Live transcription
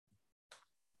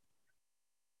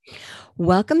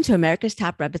Welcome to America's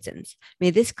Top Rebbitzins.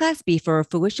 May this class be for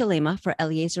Fuah Shalema for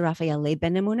Eliezer Raphael Leib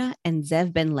Ben Emuna and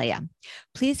Zev Ben Leah.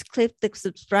 Please click the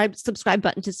subscribe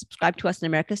button to subscribe to us on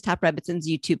America's Top Rebbitzins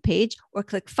YouTube page, or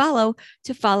click follow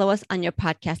to follow us on your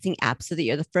podcasting app so that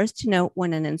you're the first to know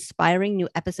when an inspiring new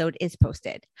episode is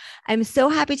posted. I'm so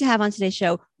happy to have on today's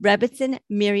show Rebbitzin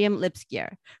Miriam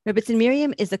Lipskier. Rebbitzin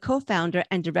Miriam is the co-founder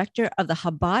and director of the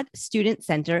Chabad Student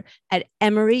Center at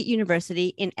Emory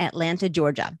University in Atlanta,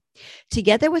 Georgia.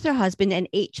 Together with her husband and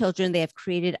 8 children, they have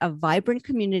created a vibrant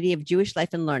community of Jewish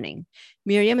life and learning.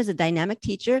 Miriam is a dynamic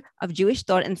teacher of Jewish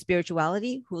thought and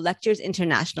spirituality who lectures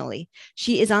internationally.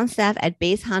 She is on staff at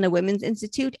Beis Hana Women's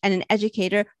Institute and an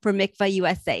educator for Mikvah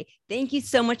USA. Thank you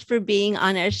so much for being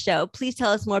on our show. Please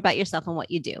tell us more about yourself and what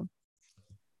you do.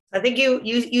 I think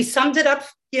you summed it up,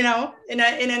 in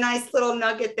a nice little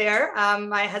nugget there.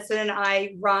 My husband and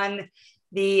I run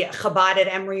the Chabad at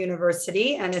Emory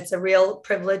University, and it's a real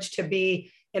privilege to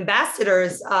be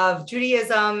ambassadors of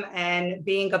Judaism and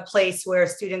being a place where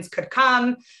students could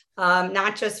come,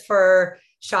 not just for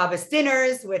Shabbos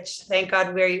dinners, which thank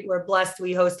God we're blessed.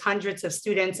 We host hundreds of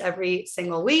students every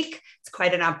single week. It's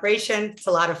quite an operation. It's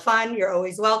a lot of fun. You're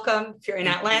always welcome. If you're in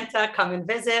Atlanta, come and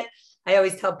visit. I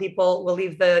always tell people we'll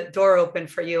leave the door open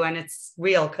for you, and it's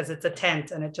real because it's a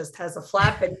tent and it just has a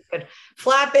flap and you could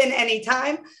flap in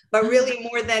anytime. But really,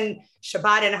 more than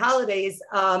Shabbat and holidays,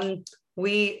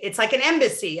 it's like an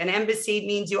embassy. An embassy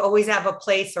means you always have a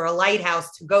place or a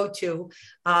lighthouse to go to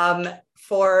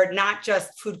for not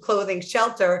just food, clothing,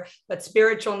 shelter, but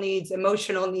spiritual needs,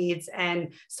 emotional needs,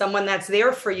 and someone that's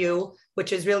there for you,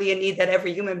 which is really a need that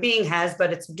every human being has.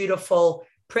 But it's a beautiful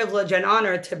privilege and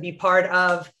honor to be part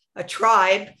of a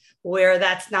tribe where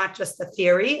that's not just a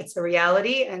theory, it's a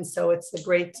reality. And so it's a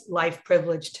great life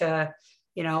privilege to,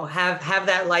 have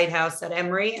that lighthouse at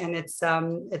Emory. And it's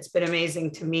been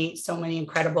amazing to meet so many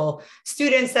incredible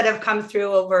students that have come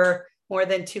through over more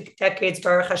than 2 decades,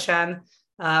 Baruch Hashem.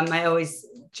 I always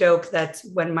joke that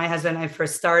when my husband and I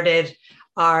first started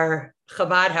our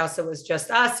Chabad house, it was just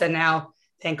us. And now,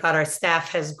 thank God, our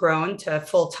staff has grown to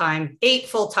 8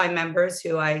 full-time members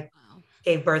who I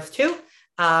gave birth to.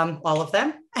 All of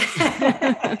them,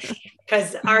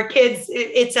 because our kids,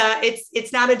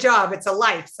 it's not a job, it's a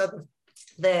life. So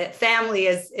the family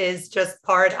is just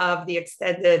part of the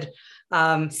extended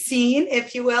scene,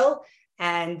 if you will,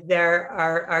 and they're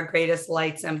our greatest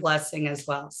lights and blessing as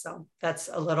well. So that's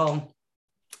a little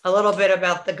bit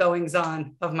about the goings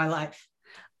on of my life.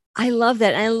 I love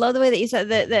that. And I love the way that you said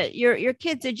that your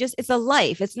kids are just, it's a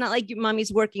life. It's not like your mommy's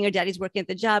working or daddy's working at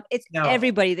the job. It's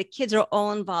everybody. The kids are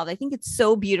all involved. I think it's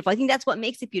so beautiful. I think that's what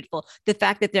makes it beautiful. The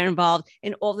fact that they're involved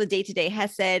in all the day-to-day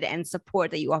hesed and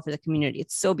support that you offer the community.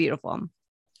 It's so beautiful.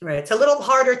 Right. It's a little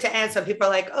harder to answer. People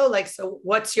are like, so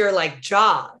what's your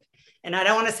job? And I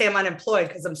don't want to say I'm unemployed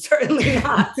because I'm certainly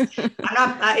not. I'm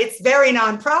not. It's very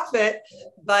nonprofit,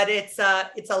 but it's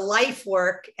a life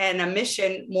work and a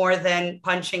mission more than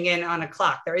punching in on a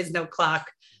clock. There is no clock.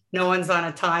 No one's on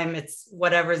a time. It's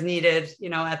whatever's needed,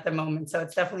 at the moment. So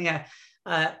it's definitely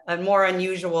a more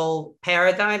unusual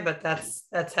paradigm, but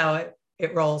that's how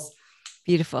it rolls.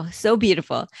 Beautiful. So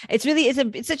beautiful.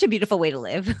 It's such a beautiful way to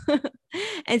live.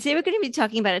 And today we're going to be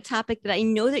talking about a topic that I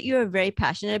know that you're very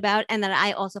passionate about and that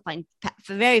I also find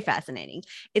very fascinating.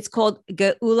 It's called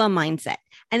Geula mindset.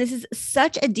 And this is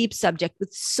such a deep subject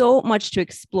with so much to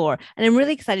explore. And I'm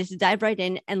really excited to dive right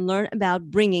in and learn about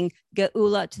bringing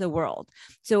Geula to the world.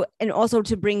 So, and also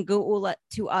to bring Geula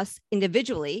to us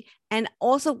individually and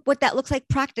also what that looks like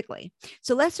practically.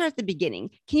 So let's start at the beginning.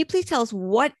 Can you please tell us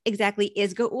what exactly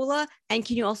is Geula? And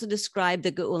can you also describe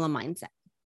the Geula mindset?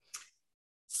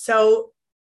 So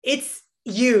it's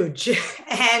huge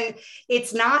and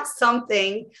it's not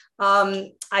something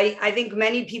I think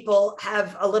many people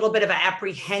have a little bit of an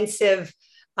apprehensive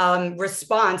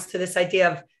response to this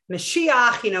idea of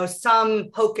Mashiach, some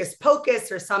hocus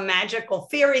pocus or some magical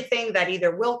fairy thing that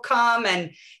either will come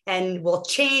and will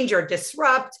change or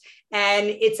disrupt. And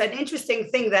it's an interesting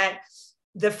thing that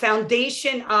the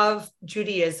foundation of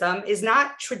Judaism is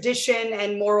not tradition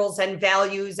and morals and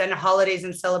values and holidays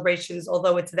and celebrations,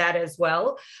 although it's that as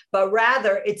well, but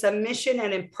rather it's a mission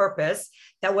and a purpose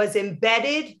that was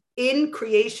embedded in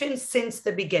creation since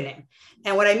the beginning.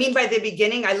 And what I mean by the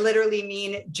beginning, I literally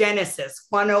mean Genesis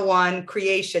 101,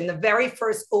 creation, the very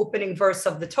first opening verse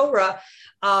of the Torah.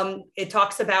 It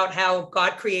talks about how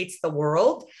God creates the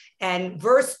world. And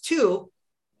verse 2,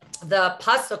 the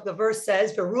pasuk, the verse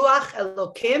says, "V'ruach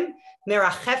Elokim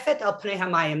merachefet al pnei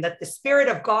hamayim," that the Spirit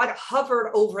of God hovered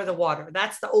over the water.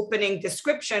 That's the opening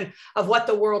description of what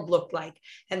the world looked like.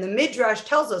 And the Midrash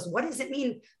tells us, what does it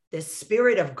mean? The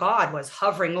Spirit of God was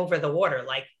hovering over the water.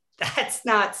 Like that's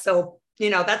not so,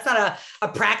 that's not a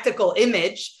practical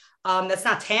image. That's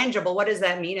not tangible. What does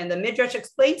that mean? And the Midrash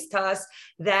explains to us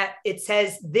that it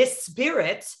says this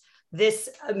spirit, this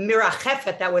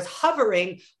mirachefet that was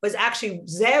hovering, was actually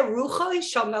Zeh Ruchai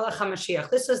Shel Melech HaMashiach.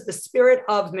 This is the spirit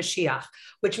of Mashiach,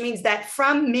 which means that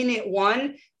from minute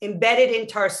one, embedded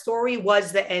into our story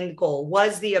was the end goal,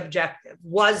 was the objective,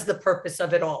 was the purpose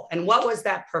of it all. And what was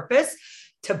that purpose?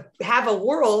 To have a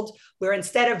world where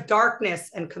instead of darkness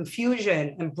and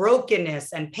confusion and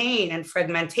brokenness and pain and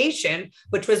fragmentation,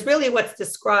 which was really what's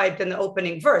described in the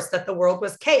opening verse, that the world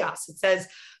was chaos. It says,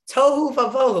 tohu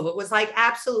vavohu. It was like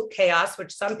absolute chaos,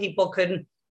 which some people could,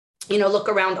 look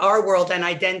around our world and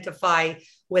identify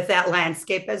with that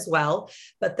landscape as well.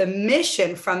 But the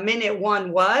mission from minute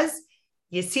one was,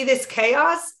 you see this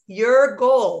chaos? Your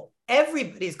goal,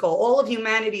 everybody's goal, all of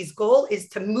humanity's goal is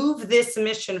to move this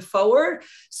mission forward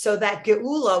so that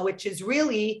Geula, which is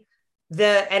really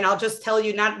and I'll just tell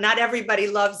you, not everybody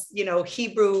loves,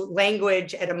 Hebrew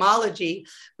language etymology,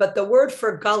 but the word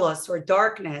for galus or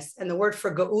darkness and the word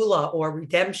for geula or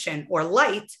redemption or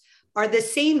light are the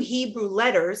same Hebrew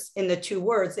letters in the two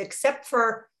words, except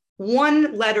for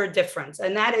one letter difference.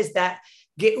 And that is that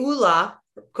geula,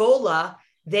 gola,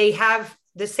 they have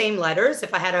the same letters.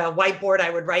 If I had a whiteboard,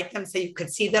 I would write them so you could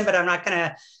see them, but I'm not going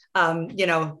to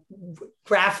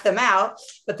graph them out.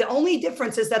 But the only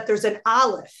difference is that there's an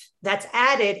aleph that's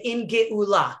added in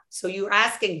Geula. So you're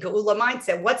asking Geula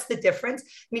mindset, what's the difference?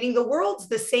 Meaning the world's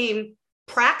the same,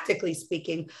 practically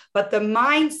speaking, but the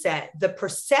mindset, the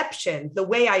perception, the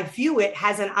way I view it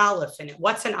has an aleph in it.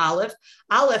 What's an aleph?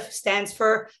 Aleph stands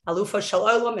for Alufo Shel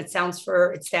Olam. It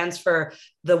stands for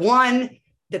the one,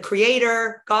 the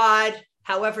creator, God,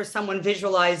 however someone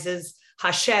visualizes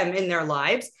Hashem in their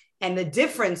lives. And the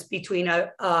difference between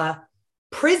a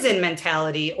prison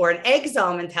mentality or an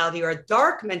exile mentality or a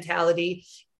dark mentality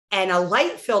and a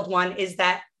light-filled one is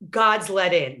that God's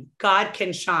let in. God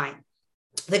can shine.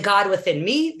 The God within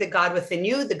me, the God within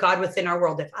you, the God within our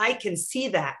world. If I can see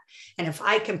that, and if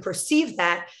I can perceive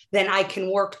that, then I can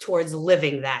work towards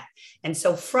living that. And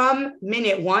so from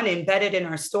minute one, embedded in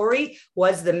our story,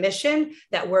 was the mission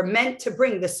that we're meant to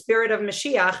bring the spirit of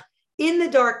Mashiach in the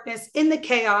darkness, in the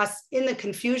chaos, in the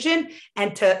confusion,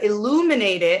 and to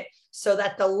illuminate it so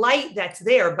that the light that's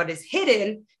there but is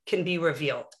hidden can be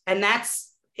revealed. And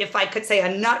that's, if I could say,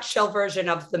 a nutshell version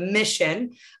of the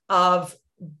mission of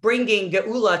bringing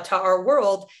Geula to our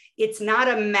world. It's not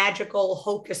a magical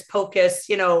hocus pocus,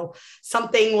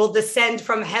 something will descend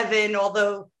from heaven,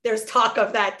 although there's talk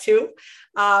of that too.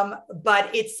 But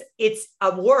it's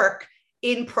a work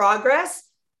in progress,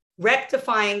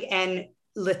 rectifying and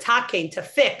litaken, to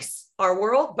fix our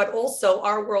world, but also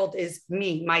our world is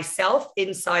me, myself,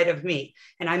 inside of me.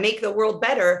 And I make the world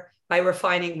better by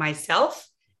refining myself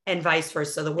and vice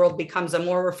versa. The world becomes a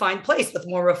more refined place with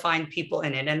more refined people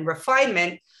in it. And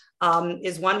refinement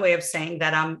is one way of saying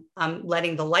that I'm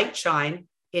letting the light shine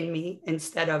in me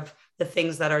instead of the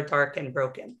things that are dark and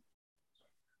broken.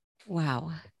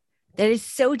 Wow. That is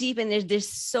so deep, and there's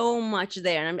so much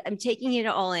there, and I'm taking it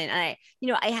all in. And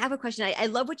I have a question. I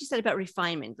love what you said about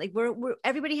refinement. Like we're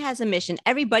everybody has a mission.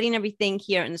 Everybody and everything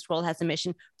here in this world has a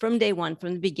mission from day one,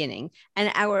 from the beginning.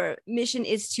 And our mission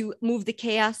is to move the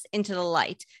chaos into the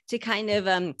light, to kind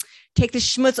of take the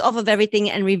schmutz off of everything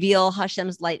and reveal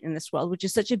Hashem's light in this world, which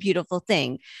is such a beautiful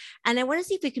thing. And I want to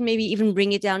see if we can maybe even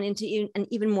bring it down into an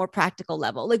even more practical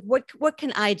level. Like what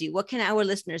can I do? What can our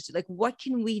listeners do? Like what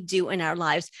can we do in our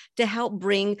lives to help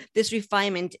bring this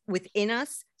refinement within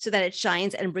us so that it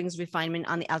shines and brings refinement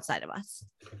on the outside of us?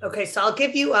 Okay, so I'll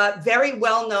give you a very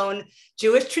well-known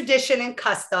Jewish tradition and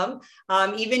custom.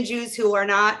 Even Jews who are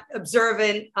not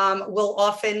observant will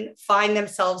often find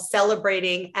themselves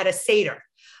celebrating at a Seder.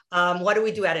 What do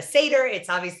we do at a Seder? It's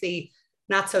obviously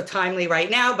not so timely right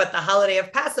now, but the holiday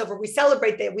of Passover, we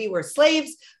celebrate that we were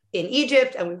slaves in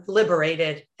Egypt and we've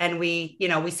liberated, and we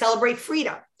celebrate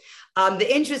freedom.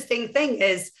 The interesting thing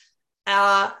is,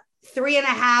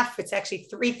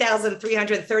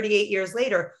 3,338 years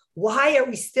later, why are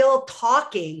we still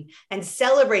talking and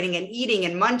celebrating and eating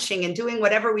and munching and doing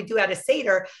whatever we do at a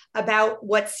Seder about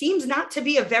what seems not to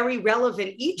be a very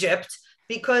relevant Egypt?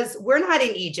 Because we're not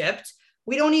in Egypt.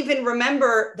 We don't even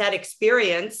remember that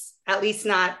experience, at least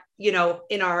not, in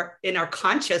our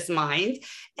conscious mind.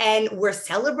 And we're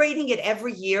celebrating it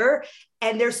every year.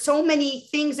 And there's so many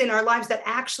things in our lives that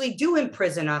actually do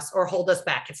imprison us or hold us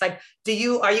back. It's like,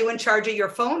 are you in charge of your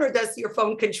phone, or does your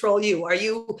phone control you? Are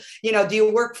you, do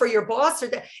you work for your boss? Or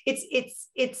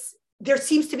it's there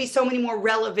seems to be so many more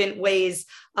relevant ways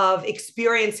of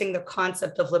experiencing the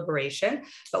concept of liberation.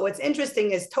 But what's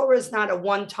interesting is Torah is not a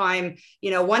one-time,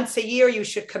 once a year you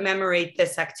should commemorate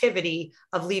this activity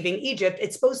of leaving Egypt.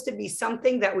 It's supposed to be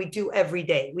something that we do every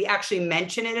day. We actually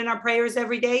mention it in our prayers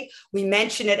every day. We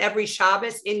mention it every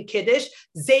Shabbos in Kiddush,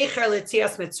 Zecher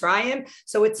L'Tzias Mitzrayim.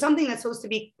 So it's something that's supposed to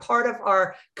be part of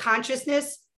our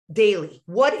consciousness daily.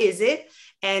 What is it?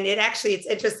 And it's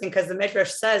interesting because the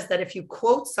Midrash says that if you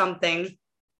quote something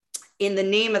in the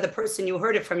name of the person you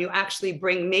heard it from, you actually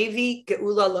bring Mevi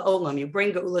Geula La'olam, you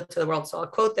bring Geula to the world. So I'll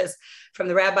quote this from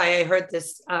the rabbi I heard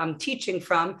this teaching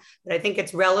from, that I think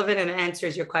it's relevant and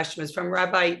answers your question. Is from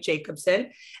Rabbi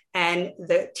Jacobson. And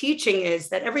the teaching is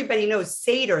that everybody knows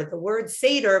Seder. The word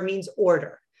Seder means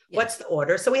order. What's the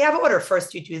order? So we have order.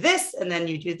 First, you do this, and then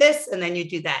you do this, and then you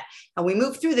do that. And we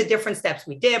move through the different steps.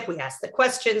 We dip, we ask the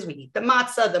questions, we eat the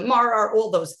matzah, the maror,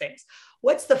 all those things.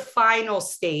 What's the final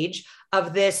stage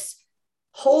of this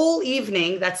whole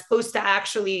evening that's supposed to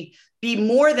actually be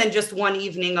more than just one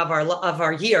evening of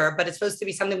our year, but it's supposed to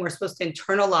be something we're supposed to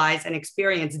internalize and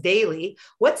experience daily?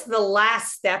 What's the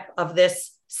last step of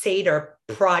this Seder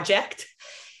project?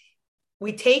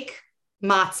 We take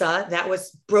matzah that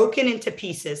was broken into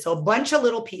pieces. So a bunch of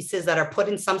little pieces that are put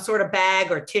in some sort of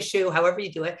bag or tissue, however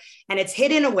you do it. And it's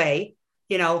hidden away,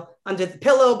 under the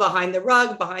pillow, behind the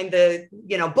rug, behind the,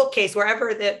 bookcase,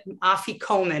 wherever the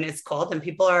afikomen is called. And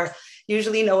people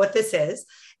usually know what this is.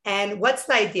 And what's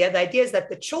the idea? The idea is that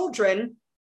the children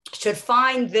should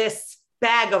find this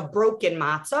bag of broken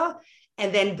matzah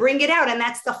and then bring it out. And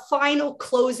that's the final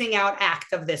closing out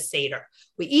act of this Seder.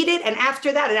 We eat it. And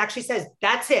after that, it actually says,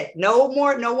 that's it. No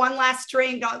more, no one last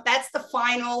string. That's the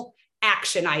final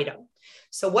action item.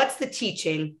 So what's the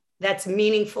teaching that's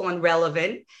meaningful and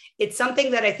relevant? It's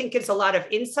something that I think gives a lot of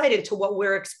insight into what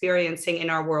we're experiencing in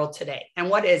our world today. And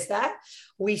what is that?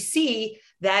 We see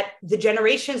that the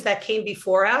generations that came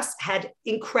before us had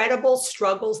incredible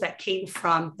struggles that came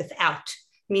from without,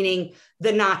 meaning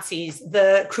the Nazis,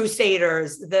 the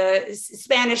Crusaders, the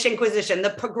Spanish Inquisition,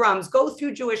 the pogroms. Go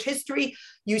through Jewish history,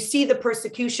 you see the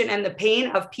persecution and the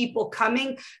pain of people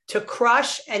coming to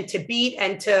crush and to beat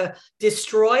and to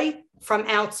destroy from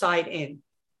outside in.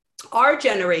 Our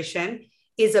generation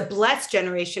is a blessed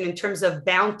generation in terms of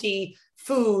bounty,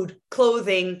 food,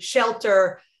 clothing,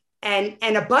 shelter,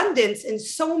 and abundance in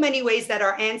so many ways that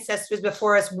our ancestors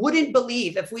before us wouldn't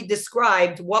believe if we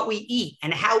described what we eat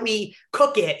and how we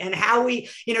cook it and how we,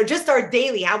 just our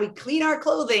daily, how we clean our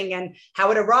clothing and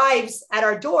how it arrives at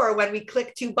our door when we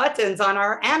click 2 buttons on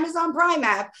our Amazon Prime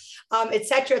app, et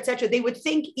cetera, et cetera. They would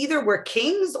think either we're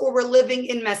kings or we're living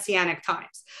in messianic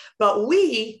times. But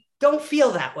we don't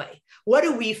feel that way. What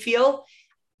do we feel?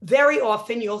 Very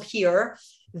often you'll hear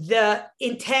the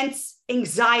intense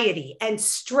anxiety and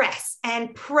stress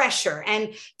and pressure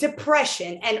and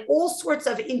depression and all sorts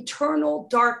of internal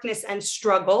darkness and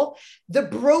struggle, the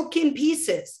broken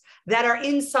pieces that are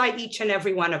inside each and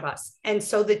every one of us. And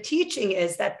so the teaching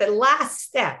is that the last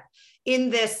step in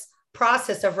this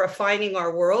process of refining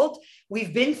our world,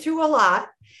 we've been through a lot,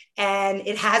 and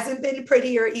it hasn't been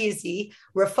pretty or easy,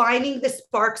 refining the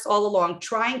sparks all along,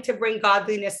 trying to bring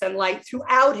godliness and light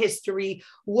throughout history,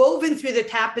 woven through the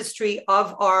tapestry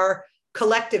of our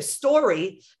collective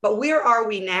story. But where are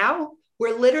we now?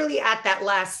 We're literally at that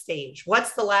last stage.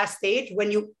 What's the last stage?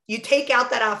 When you take out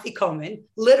that afikomen,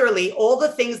 literally all the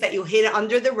things that you hid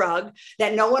under the rug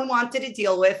that no one wanted to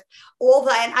deal with, all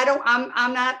that. And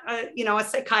I'm not a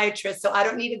psychiatrist, so I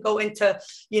don't need to go into,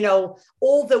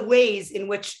 all the ways in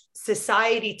which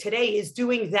society today is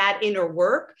doing that inner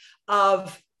work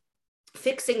of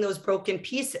fixing those broken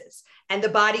pieces. And the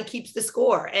body keeps the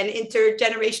score, and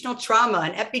intergenerational trauma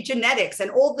and epigenetics and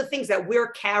all the things that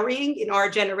we're carrying in our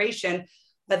generation,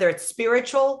 whether it's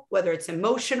spiritual, whether it's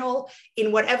emotional,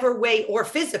 in whatever way, or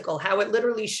physical, how it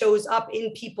literally shows up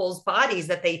in people's bodies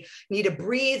that they need to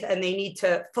breathe and they need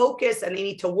to focus and they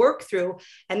need to work through.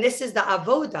 And this is the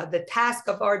avoda, the task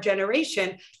of our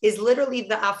generation is literally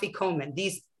the afikomen,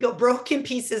 these broken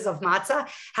pieces of matzah.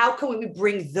 How can we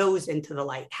bring those into the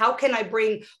light? How can I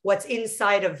bring what's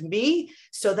inside of me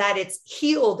so that it's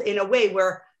healed in a way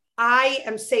where I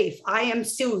am safe, I am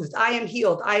soothed, I am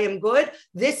healed, I am good?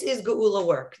 This is geula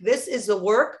work. This is the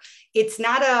work. It's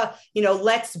not a,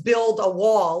 let's build a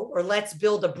wall or let's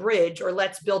build a bridge or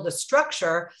let's build a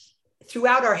structure.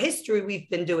 Throughout our history,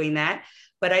 we've been doing that.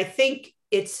 But I think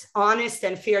it's honest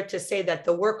and fair to say that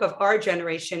the work of our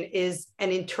generation is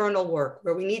an internal work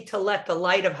where we need to let the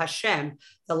light of Hashem,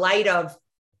 the light of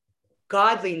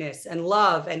godliness and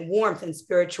love and warmth and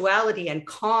spirituality and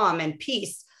calm and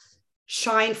peace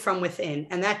shine from within.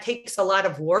 And that takes a lot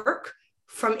of work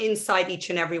from inside each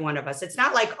and every one of us. It's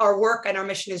not like our work and our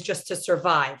mission is just to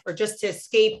survive or just to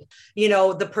escape,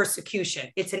 the persecution.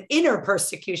 It's an inner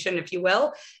persecution, if you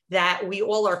will, that we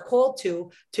all are called to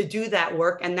do that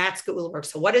work. And that's Geula work.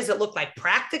 So what does it look like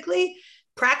practically?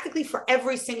 Practically, for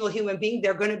every single human being,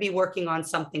 they're going to be working on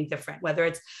something different, whether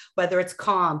it's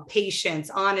calm, patience,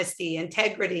 honesty,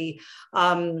 integrity,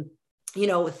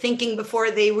 thinking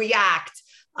before they react,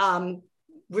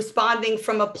 responding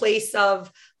from a place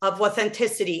of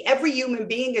authenticity. Every human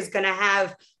being is going to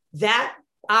have that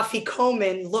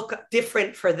afikomen look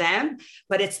different for them,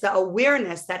 but it's the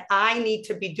awareness that I need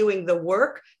to be doing the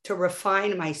work to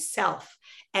refine myself.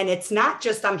 And it's not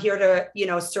just I'm here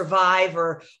to, survive,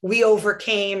 or we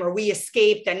overcame, or we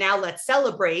escaped, and now let's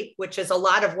celebrate, which is a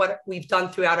lot of what we've done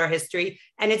throughout our history.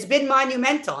 And it's been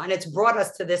monumental, and it's brought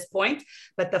us to this point.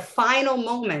 But the final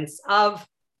moments of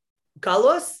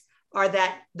Galus are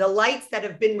that the lights that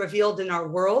have been revealed in our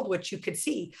world, which you could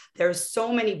see, there's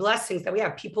so many blessings that we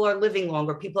have. People are living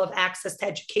longer. People have access to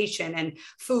education and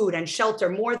food and shelter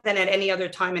more than at any other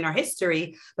time in our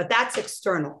history. But that's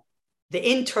external.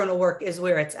 The internal work is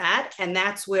where it's at. And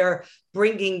that's where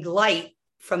bringing light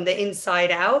from the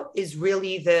inside out is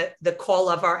really the call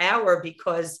of our hour,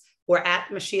 because we're at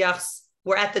Mashiach's,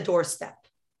 we're at the doorstep.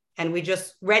 And we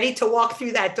just ready to walk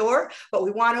through that door, but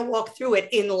we want to walk through it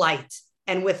in light.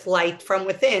 And with light from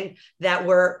within that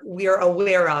we're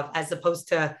aware of, as opposed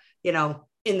to,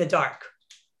 in the dark.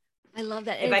 I love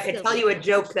that. If I could tell you a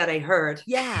joke that I heard.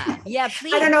 Yeah,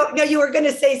 please. I don't know. No, you were going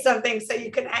to say something, so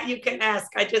you can ask.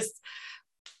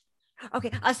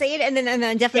 Okay, I'll say it, and then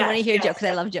I definitely want to hear jokes.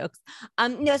 I love jokes. So I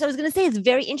was going to say, it's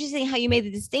very interesting how you made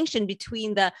the distinction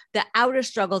between the outer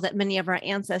struggles that many of our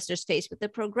ancestors faced with the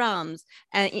pogroms,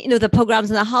 and the pogroms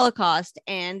in the Holocaust,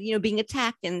 and being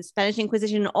attacked and Spanish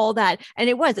Inquisition and all that. And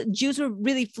it was Jews were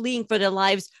really fleeing for their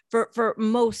lives for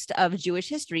most of Jewish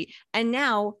history, and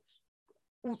now,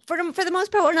 for the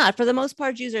most part, or not for the most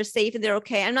part, Jews are safe and they're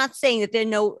okay. I'm not saying that there are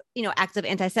no acts of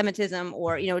anti-Semitism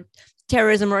or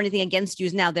terrorism or anything against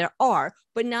Jews now. There are,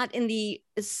 but not in the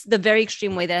very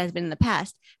extreme way that has been in the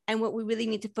past. And what we really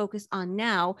need to focus on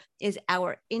now is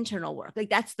our internal work. Like,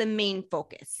 that's the main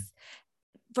focus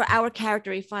for our character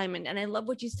refinement. And I love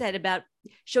what you said about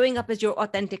showing up as your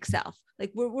authentic self.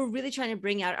 Like, we're really trying to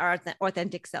bring out our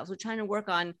authentic selves. We're trying to work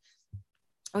on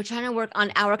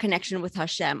our connection with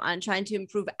Hashem, on trying to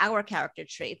improve our character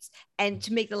traits and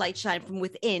to make the light shine from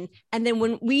within. And then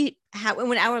when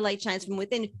our light shines from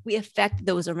within, we affect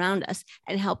those around us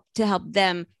and help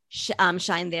them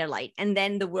shine their light. And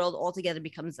then the world altogether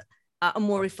becomes a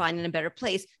more refined and a better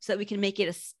place, so that we can make it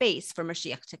a space for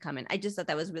Mashiach to come in. I just thought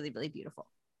that was really, really beautiful.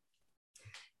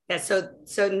 Yeah,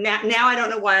 so now I don't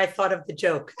know why I thought of the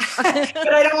joke, but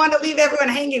I don't want to leave everyone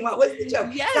hanging. What was the joke?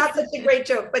 Yes. It's not such a great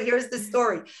joke, but here's the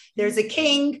story. There's a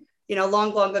king,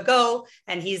 long, long ago,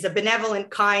 and he's a benevolent,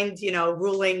 kind,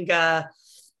 ruling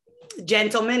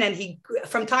gentleman. And he,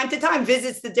 from time to time,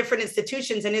 visits the different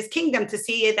institutions in his kingdom to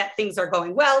see that things are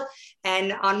going well.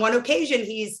 And on one occasion,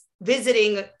 he's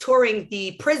touring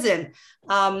the prison,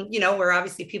 where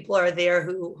obviously people are there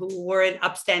who weren't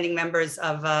upstanding members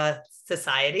of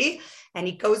society. And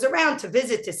he goes around to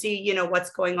visit to see, what's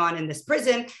going on in this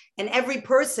prison. And every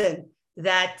person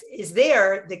that is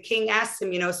there, the king asks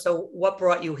him, so what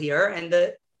brought you here?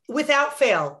 And without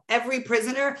fail, every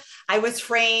prisoner, I was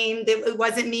framed. It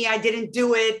wasn't me. I didn't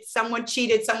do it. Someone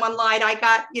cheated. Someone lied.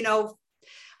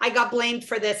 I got blamed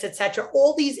for this, etc.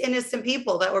 All these innocent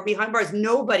people that were behind bars,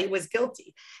 nobody was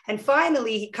guilty. And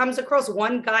finally, he comes across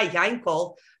one guy,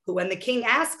 Yankel, who, when the king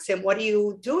asks him, what are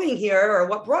you doing here? Or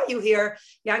what brought you here?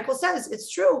 Yankel says,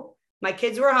 it's true. My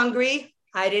kids were hungry.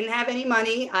 I didn't have any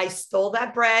money. I stole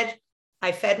that bread.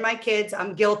 I fed my kids.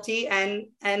 I'm guilty. And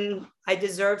I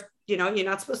deserve, you're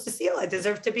not supposed to steal. I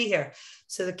deserve to be here.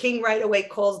 So the king right away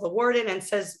calls the warden and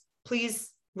says,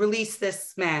 please release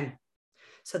this man.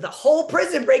 So the whole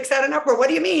prison breaks out in uproar. What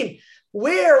do you mean?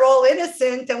 We're all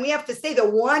innocent, and we have to say the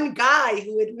one guy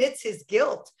who admits his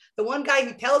guilt, the one guy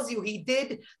who tells you he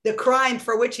did the crime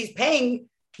for which he's paying,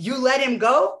 you let him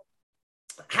go?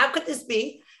 How could this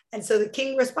be? And so the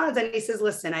king responds and he says,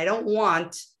 listen, I don't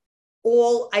want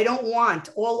all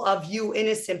of you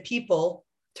innocent people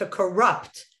to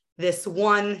corrupt this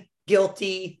one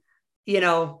guilty,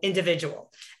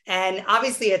 individual. And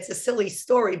obviously it's a silly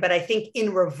story, but I think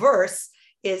in reverse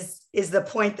is the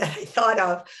point that I thought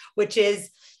of, which is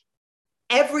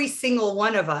every single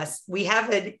one of us, we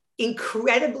have an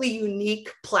incredibly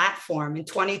unique platform in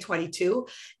 2022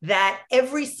 that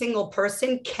every single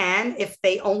person can, if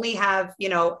they only have,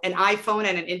 an iPhone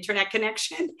and an internet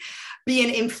connection, be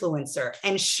an influencer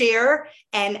and share.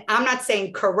 And I'm not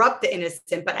saying corrupt the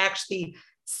innocent, but actually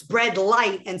spread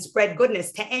light and spread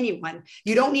goodness to anyone.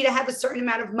 You don't need to have a certain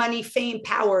amount of money, fame,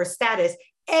 power, or status.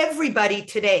 Everybody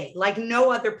today, like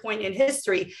no other point in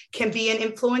history, can be an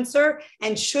influencer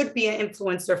and should be an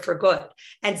influencer for good.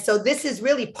 And so this is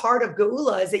really part of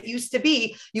Geula. As it used to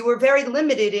be, you were very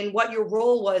limited in what your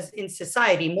role was in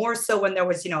society, more so when there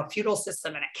was, a feudal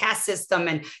system and a caste system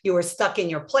and you were stuck in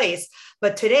your place.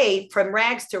 But today, from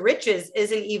rags to riches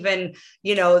isn't even,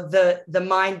 the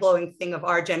mind-blowing thing of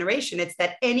our generation. It's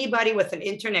that anybody with an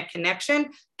internet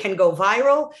connection can go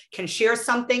viral, can share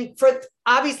something. For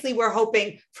obviously, we're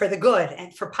hoping for the good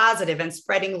and for positive and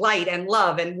spreading light and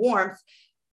love and warmth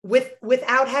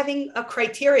without having a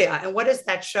criteria. And what does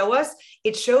that show us?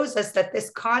 It shows us that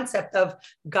this concept of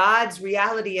God's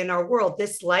reality in our world,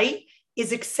 this light,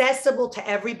 is accessible to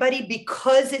everybody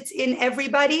because it's in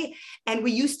everybody. And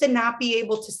we used to not be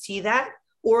able to see that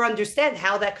or understand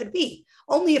how that could be.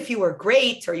 Only if you were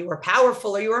great or you were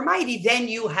powerful or you were mighty, then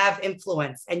you have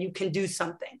influence and you can do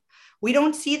something. We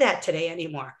don't see that today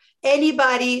anymore.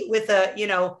 Anybody with a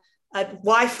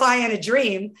Wi-Fi and a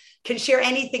dream can share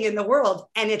anything in the world.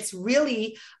 And it's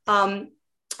really a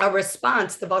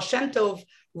response. The Baal Shem Tov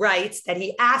writes that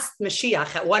he asked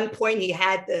Mashiach. At one point, he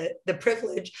had the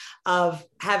privilege of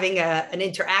having an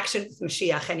interaction with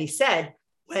Mashiach. And he said,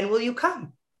 when will you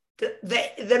come?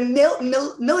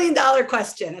 The million dollar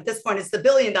question at this point is the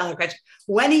billion dollar question.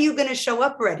 When are you going to show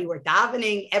up already? We're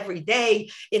davening every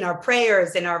day in our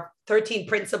prayers, in our 13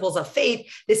 principles of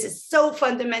faith. This is so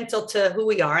fundamental to who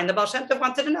we are. And the Baal Shem Tov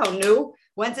wanted to know,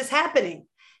 when's this happening?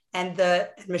 And the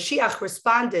Mashiach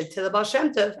responded to the Baal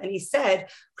Shem Tov and he said,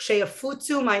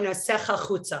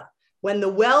 when the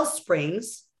well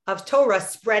springs of Torah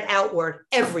spread outward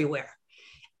everywhere.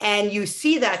 And you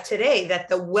see that today, that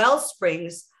the well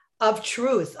springs of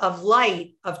truth, of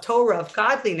light, of Torah, of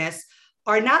godliness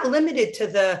are not limited to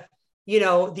the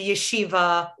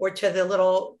yeshiva or to the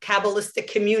little Kabbalistic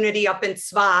community up in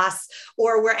Tzvas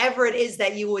or wherever it is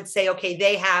that you would say, okay,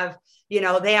 they have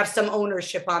some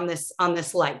ownership on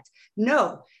this light.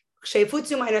 No,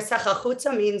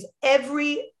 means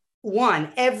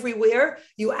everywhere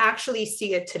you actually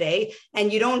see it today.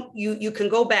 And you can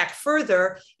go back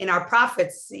further in our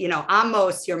prophets,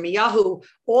 Amos, Yirmiyahu,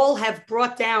 all have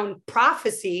brought down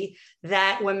prophecy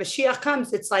that when Mashiach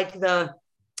comes, it's like the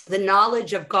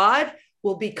knowledge of God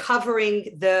will be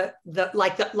covering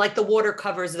like the water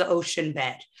covers the ocean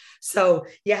bed. So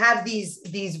you have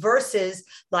these verses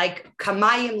like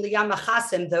Kamayim Liyam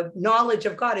Achasim, the knowledge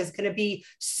of God is going to be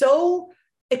so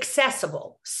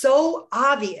accessible, so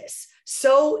obvious,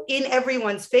 so in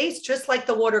everyone's face, just like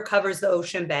the water covers the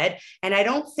ocean bed. And I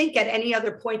don't think at any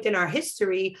other point in our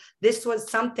history, this was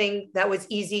something that was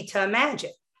easy to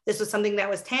imagine. This was something that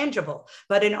was tangible.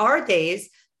 But in our days,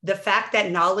 the fact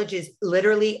that knowledge is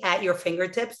literally at your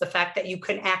fingertips, the fact that you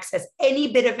can access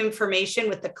any bit of information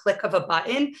with the click of a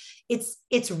button,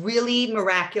 it's really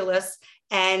miraculous.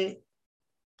 And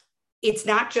it's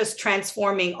not just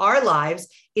transforming our lives,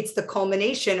 it's the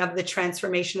culmination of the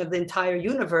transformation of the entire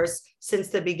universe since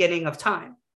the beginning of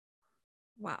time.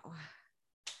 Wow.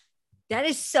 That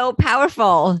is so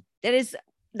powerful.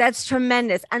 That's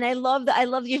tremendous. And I love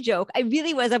your joke. I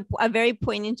really was a very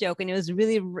poignant joke, and it was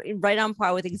really right on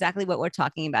par with exactly what we're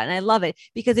talking about. And I love it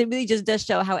because it really just does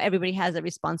show how everybody has a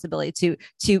responsibility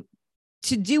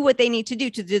to do what they need to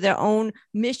do their own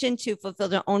mission, to fulfill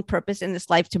their own purpose in this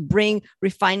life, to bring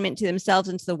refinement to themselves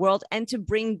and to the world, and to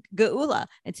bring Geula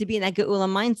and to be in that Geula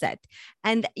mindset.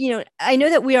 And, I know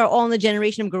that we are all in the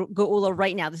generation of Geula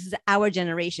right now. This is our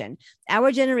generation.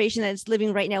 Our generation that's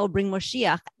living right now will bring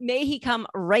Moshiach. May he come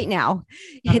right now.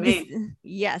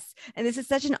 Yes. And this is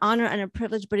such an honor and a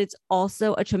privilege, but it's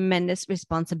also a tremendous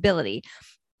responsibility.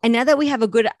 And now that we have a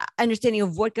good understanding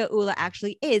of what Geula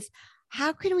actually is,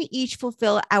 how can we each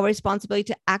fulfill our responsibility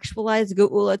to actualize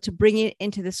Geula, to bring it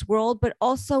into this world, but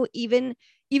also even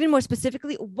more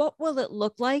specifically, what will it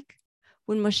look like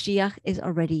when Mashiach is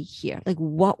already here? Like,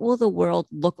 what will the world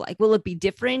look like? Will it be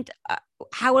different?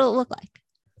 How will it look like?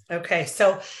 Okay,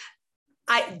 so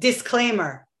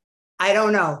disclaimer, I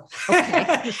don't know.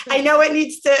 Okay. I know it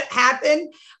needs to happen.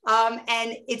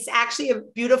 And it's actually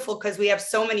beautiful because we have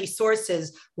so many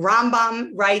sources.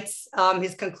 Rambam writes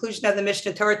his conclusion of the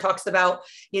Mishnah Torah talks about,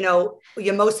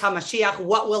 Yemos HaMashiach,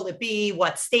 what will it be?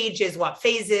 What stages, what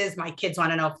phases? My kids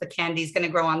want to know if the candy is going to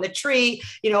grow on the tree,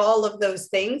 all of those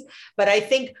things. But I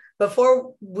think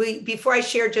before I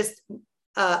share just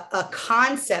a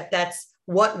concept that's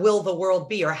what will the world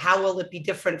be, or how will it be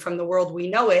different from the world we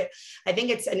know it. I think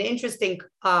it's an interesting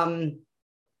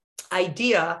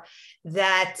idea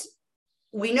that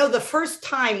we know the first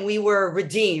time we were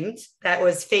redeemed, that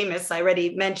was famous. I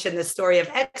already mentioned the story of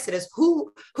Exodus.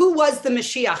 Who was the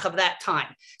Mashiach of that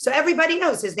time? So everybody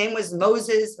knows his name was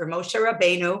Moses, or Moshe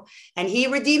Rabbeinu, and he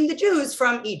redeemed the Jews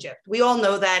from Egypt. We all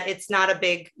know that. It's not a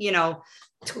big,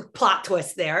 plot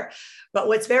twist there. But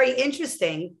what's very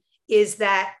interesting is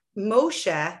that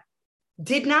Moshe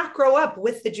did not grow up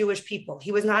with the Jewish people.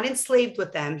 He was not enslaved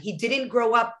with them. He didn't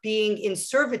grow up being in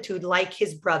servitude like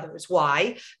his brothers.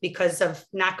 Why? Because of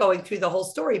not going through the whole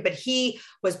story, but he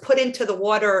was put into the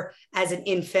water as an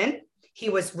infant. He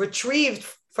was retrieved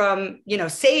from,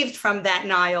 saved from that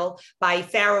Nile by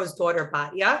Pharaoh's daughter,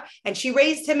 Badia, and she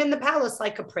raised him in the palace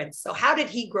like a prince. So how did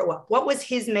he grow up? What was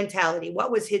his mentality?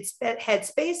 What was his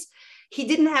headspace? He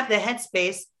didn't have the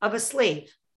headspace of a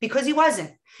slave, because he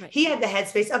wasn't. Right. He had the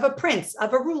headspace of a prince,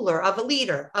 of a ruler, of a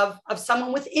leader, of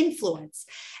someone with influence.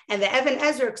 And the Even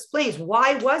Ezra explains,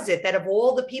 why was it that of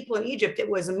all the people in Egypt, it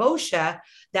was Moshe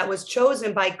that was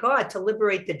chosen by God to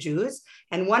liberate the Jews?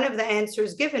 And one of the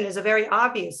answers given is a very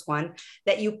obvious one,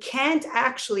 that you can't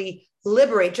actually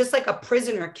liberate, just like a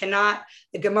prisoner cannot,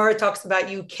 the Gemara talks about,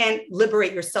 you can't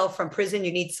liberate yourself from prison.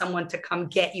 You need someone to come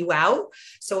get you out.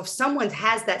 So if someone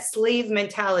has that slave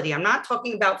mentality, I'm not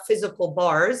talking about physical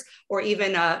bars or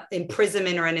even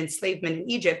imprisonment or an enslavement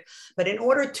in Egypt, but in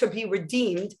order to be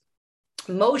redeemed,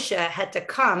 Moshe had to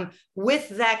come with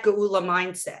that Geula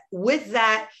mindset, with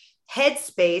that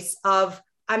headspace of,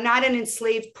 I'm not an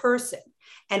enslaved person.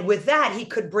 And with that, he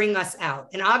could bring us out.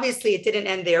 And obviously it didn't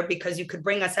end there, because you could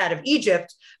bring us out of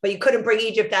Egypt, but you couldn't bring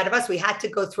Egypt out of us. We had to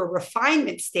go through a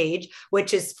refinement stage,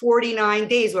 which is 49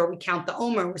 days where we count the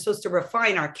Omer. We're supposed to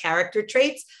refine our character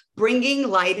traits, bringing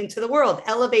light into the world,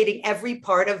 elevating every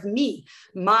part of me,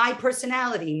 my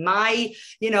personality, my,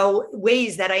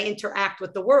 ways that I interact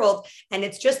with the world. And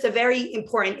it's just a very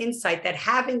important insight that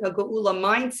having a Geula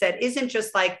mindset isn't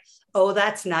just like, oh,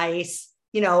 that's nice.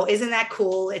 Isn't that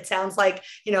cool? It sounds like,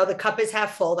 the cup is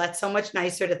half full. That's so much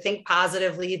nicer to think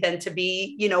positively than to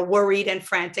be, worried and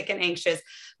frantic and anxious.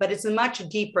 But it's much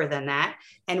deeper than that.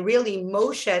 And really,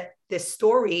 Moshe, this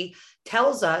story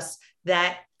tells us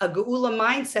that a Geula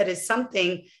mindset is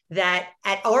something that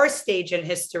at our stage in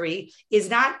history is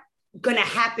not going to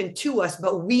happen to us,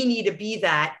 but we need to be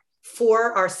that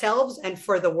for ourselves and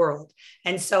for the world.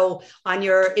 And so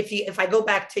if I go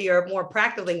back to your more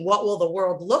practical thing, what will the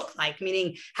world look like?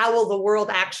 Meaning, how will the world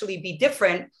actually be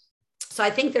different? So I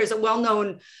think there's a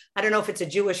well-known, I don't know if it's a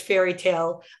Jewish fairy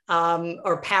tale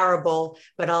or parable,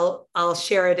 but I'll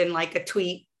share it in like a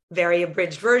tweet, very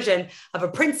abridged version of a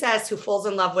princess who falls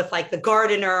in love with like the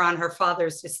gardener on her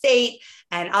father's estate.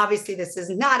 And obviously this is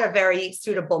not a very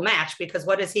suitable match, because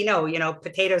what does he know?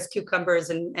 Potatoes, cucumbers,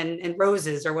 and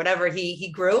roses, or whatever he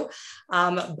grew.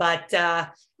 But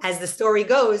as the story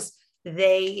goes,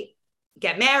 they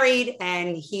get married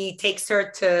and he takes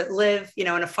her to live, in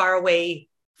a faraway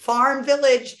farm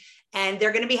village, and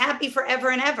they're going to be happy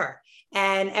forever and ever.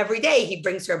 And every day he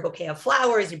brings her a bouquet of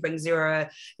flowers. He brings her,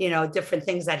 different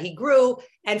things that he grew.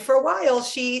 And for a while,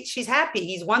 she's happy.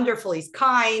 He's wonderful. He's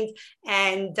kind.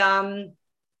 And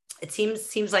it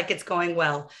seems like it's going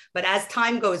well. But as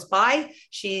time goes by,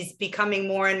 she's becoming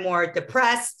more and more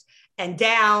depressed and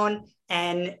down.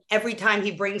 And every time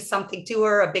he brings something to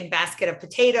her, a big basket of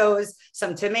potatoes,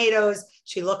 some tomatoes,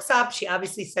 she looks up. She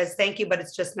obviously says thank you, but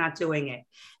it's just not doing it.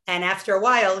 And after a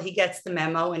while, he gets the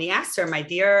memo and he asks her, my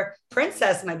dear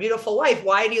princess, my beautiful wife,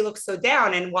 why do you look so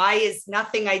down? And why is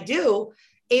nothing I do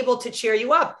able to cheer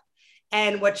you up?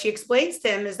 And what she explains to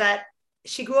him is that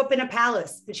she grew up in a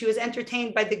palace and she was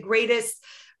entertained by the greatest,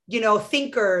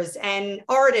 thinkers and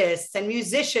artists and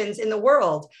musicians in the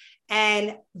world.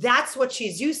 And that's what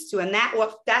she's used to. And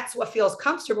that's what feels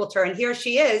comfortable to her. And here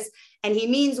she is, and he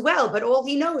means well, but all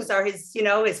he knows are his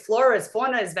flora, his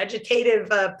fauna, his vegetative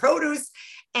produce.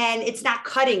 And it's not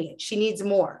cutting it. She needs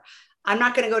more. I'm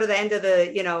not going to go to the end of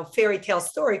the, fairy tale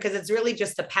story, because it's really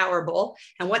just a parable.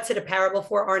 And what's it a parable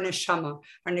for? Our neshama.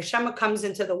 Our neshama comes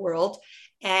into the world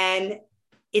and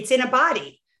it's in a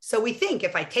body. So we think,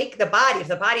 if I take the body, if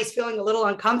the body's feeling a little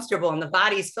uncomfortable and the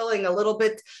body's feeling a little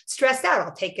bit stressed out,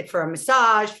 I'll take it for a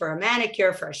massage, for a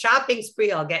manicure, for a shopping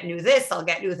spree. I'll get new this, I'll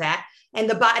get new that. And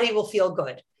the body will feel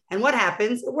good. And what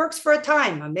happens? It works for a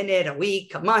time, a minute, a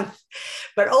week, a month.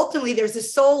 But ultimately, there's a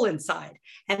soul inside.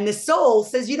 And the soul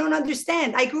says, you don't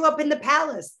understand. I grew up in the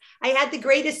palace. I had the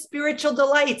greatest spiritual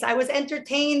delights. I was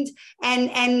entertained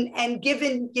and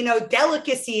given,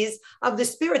 delicacies of the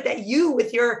spirit that you,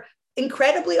 with your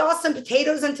incredibly awesome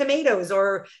potatoes and tomatoes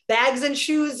or bags and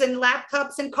shoes and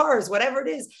laptops and cars, whatever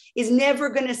it is never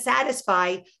going to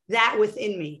satisfy that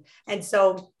within me. And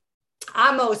so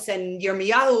Amos and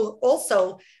Yirmiyahu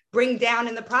also bring down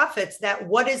in the prophets that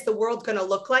what is the world going to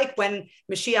look like when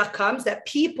Mashiach comes, that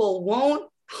people won't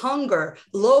hunger,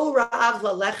 lo ra'av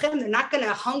lalechem, they're not going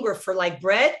to hunger for like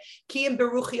bread, ki im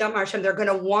beruchi amar Hashem, they're going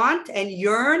to want and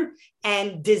yearn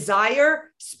and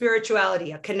desire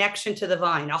spirituality, a connection to the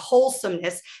vine, a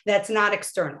wholesomeness that's not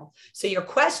external. So your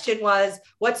question was,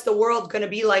 what's the world going to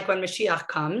be like when Mashiach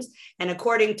comes? And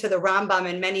according to the Rambam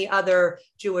and many other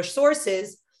Jewish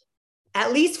sources,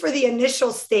 at least for the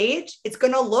initial stage, it's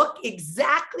going to look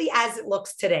exactly as it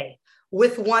looks today,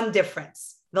 with one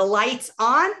difference: the lights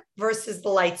on versus the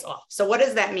lights off. So what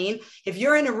does that mean? If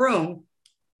you're in a room,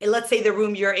 and let's say the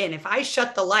room you're in, if I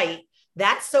shut the light,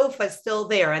 that sofa is still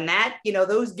there. And that,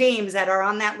 those games that are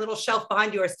on that little shelf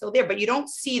behind you are still there, but you don't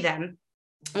see them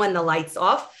when the light's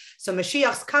off. So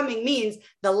Mashiach's coming means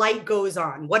the light goes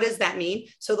on. What does that mean?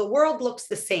 So the world looks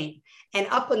the same. And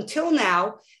up until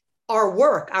now, our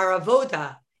work, our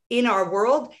avoda in our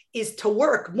world is to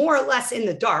work more or less in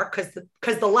the dark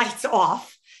because the light's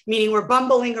off, meaning we're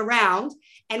bumbling around.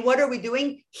 And what are we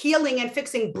doing? Healing and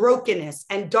fixing brokenness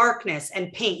and darkness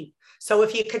and pain. So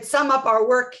if you could sum up our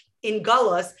work in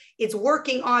Gullus, it's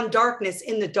working on darkness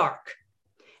in the dark.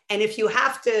 And if you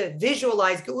have to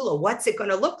visualize Geula, what's it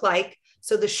going to look like?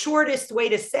 So the shortest way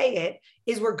to say it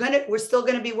is we're still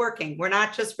going to be working. We're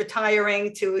not just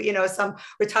retiring to, some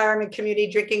retirement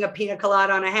community drinking a pina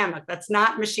colada on a hammock. That's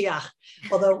not Mashiach,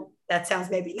 although that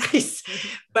sounds maybe nice.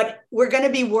 But we're going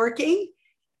to be working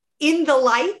in the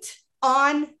light,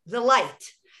 on the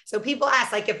light. So people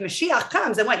ask, like, if Mashiach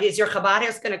comes, then what? Is your Chabad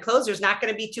house going to close? There's not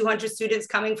going to be 200 students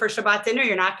coming for Shabbat dinner.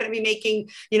 You're not going to be making,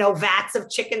 vats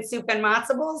of chicken soup and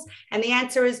matzo balls. And the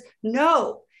answer is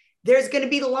no. There's going to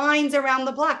be lines around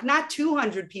the block, not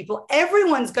 200 people.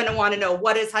 Everyone's going to want to know,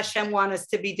 what does Hashem want us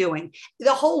to be doing?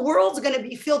 The whole world's going to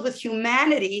be filled with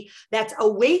humanity that's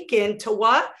awakened to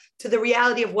what? To the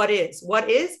reality of what is. What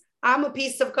is? I'm a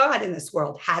piece of God in this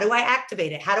world. How do I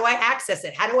activate it? How do I access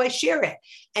it? How do I share it?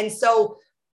 And so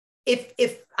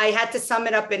if I had to sum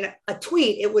it up in a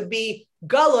tweet, it would be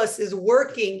Gullus is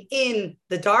working in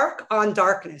the dark on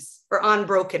darkness or on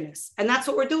brokenness. And that's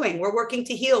what we're doing. We're working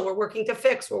to heal. We're working to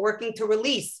fix. We're working to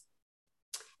release.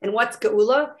 And what's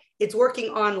Geula? It's working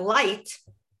on light,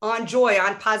 on joy,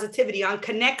 on positivity, on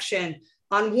connection,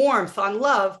 on warmth, on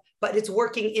love, but it's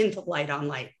working in the light on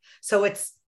light. So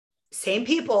it's same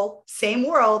people, same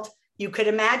world. You could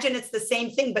imagine it's the same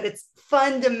thing, but it's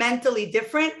fundamentally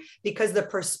different because the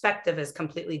perspective is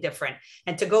completely different.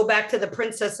 And to go back to the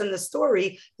princess in the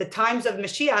story, the times of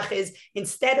Mashiach is,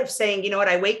 instead of saying, you know what,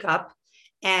 I wake up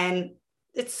and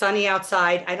it's sunny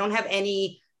outside, I don't have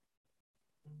any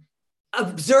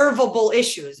observable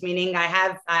issues, meaning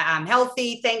I'm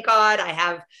healthy, thank God, I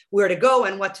have where to go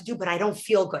and what to do, but I don't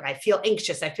feel good. I feel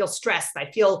anxious. I feel stressed. I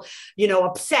feel,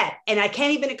 upset. And I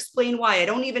can't even explain why. I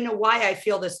don't even know why I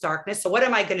feel this darkness. So what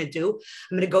am I going to do?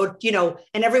 I'm going to go,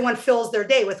 and everyone fills their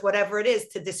day with whatever it is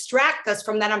to distract us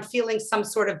from that. I'm feeling some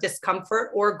sort of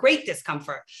discomfort or great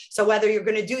discomfort. So whether you're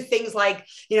going to do things like,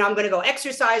 I'm going to go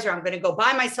exercise, or I'm going to go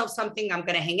buy myself something, I'm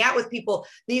going to hang out with people.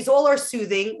 These all are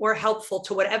soothing or helpful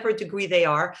to whatever degree they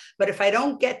are. But if I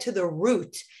don't get to the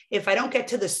root, if I don't get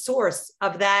to the source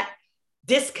of that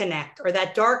disconnect or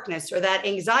that darkness or that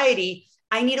anxiety,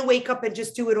 I need to wake up and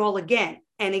just do it all again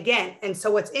and again. And so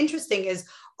what's interesting is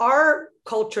our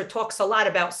culture talks a lot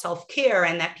about self-care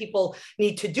and that people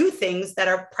need to do things that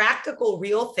are practical,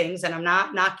 real things. And I'm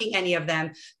not knocking any of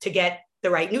them, to get the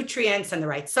right nutrients and the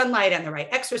right sunlight and the right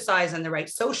exercise and the right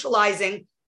socializing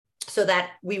so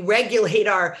that we regulate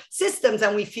our systems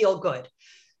and we feel good.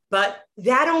 But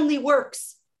that only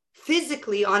works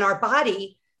physically on our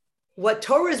body. What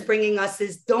Torah is bringing us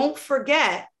is, don't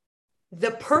forget,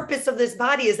 the purpose of this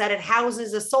body is that it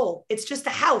houses a soul. It's just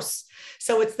a house.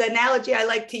 So it's the analogy I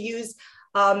like to use,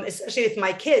 especially with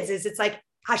my kids, is it's like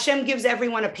Hashem gives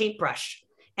everyone a paintbrush.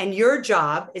 And your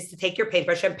job is to take your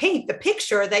paintbrush and paint the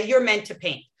picture that you're meant to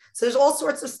paint. So there's all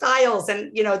sorts of styles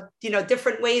and,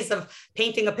 different ways of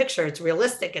painting a picture. It's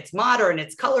realistic, it's modern,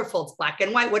 it's colorful, it's black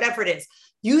and white, whatever it is.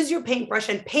 Use your paintbrush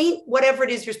and paint whatever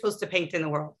it is you're supposed to paint in the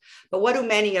world. But what do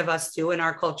many of us do in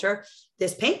our culture?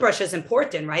 This paintbrush is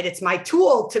important, right? It's my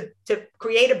tool to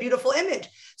create a beautiful image.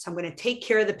 So I'm going to take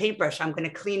care of the paintbrush. I'm going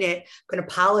to clean it. I'm going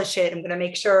to polish it. I'm going to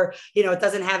make sure, it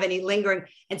doesn't have any lingering.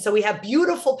 And so we have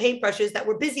beautiful paintbrushes that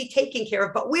we're busy taking care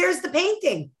of, but where's the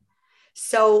painting?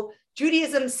 So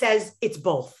Judaism says it's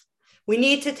both. We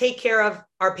need to take care of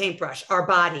our paintbrush, our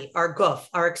body, our guf,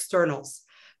 our externals.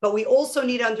 But we also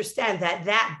need to understand that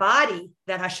that body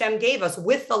that Hashem gave us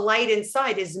with the light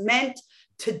inside is meant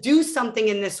to do something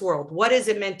in this world. What is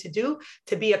it meant to do?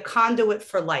 To be a conduit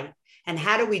for light. And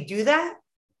how do we do that?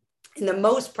 In the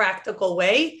most practical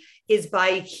way is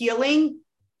by healing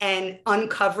and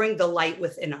uncovering the light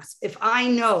within us. If I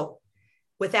know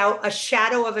without a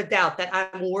shadow of a doubt that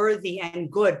I'm worthy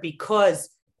and good because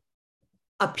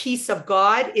a piece of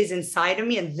God is inside of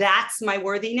me and that's my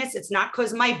worthiness, it's not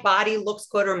because my body looks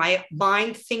good or my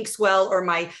mind thinks well or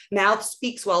my mouth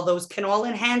speaks well. Those can all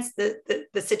enhance the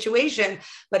situation,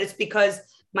 but it's because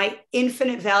my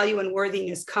infinite value and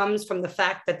worthiness comes from the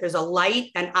fact that there's a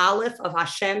light, an aleph of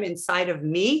Hashem inside of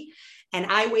me. And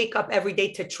I wake up every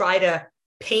day to try to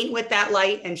paint with that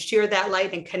light and share that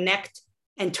light and connect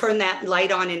and turn that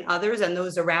light on in others and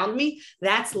those around me.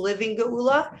 That's living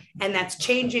Geula, and that's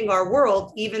changing our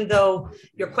world, even though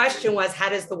your question was, how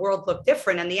does the world look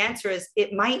different? And the answer is,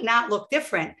 it might not look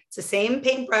different. It's the same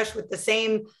paintbrush with the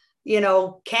same,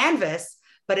 canvas,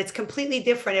 but it's completely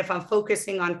different if I'm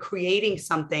focusing on creating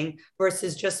something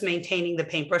versus just maintaining the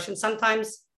paintbrush. And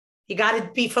sometimes you got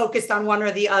to be focused on one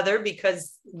or the other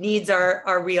because needs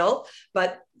are real.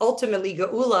 But ultimately,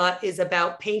 Geula is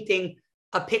about painting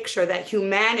a picture that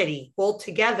humanity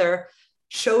altogether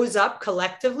shows up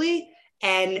collectively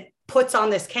and puts on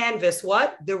this canvas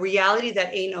what? The reality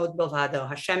that Ein Od Milvado.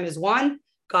 Hashem is one,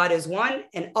 God is one,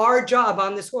 and our job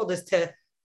on this world is to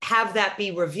have that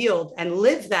be revealed and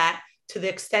live that to the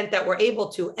extent that we're able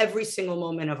to every single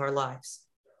moment of our lives.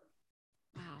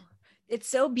 Wow. It's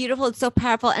so beautiful. It's so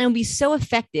powerful. And it would be so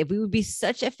effective. We would be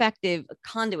such effective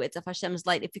conduits of Hashem's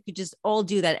light if we could just all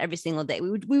do that every single day.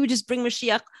 We would just bring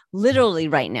Mashiach literally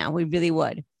right now. We really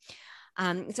would.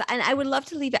 And I would love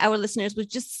to leave our listeners with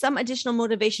just some additional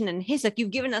motivation and hizuk.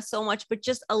 You've given us so much, but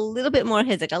just a little bit more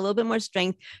hizuk, a little bit more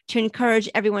strength to encourage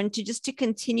everyone to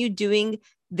continue doing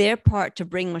their part to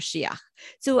bring Mashiach.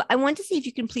 So I want to see if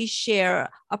you can please share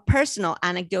a personal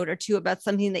anecdote or two about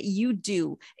something that you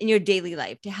do in your daily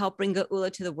life to help bring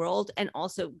Geula to the world and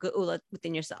also Geula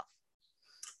within yourself.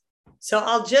 So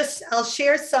I'll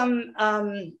share some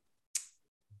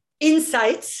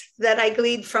insights that I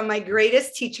gleaned from my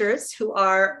greatest teachers, who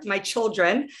are my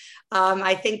children.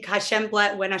 I think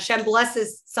when Hashem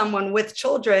blesses someone with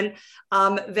children,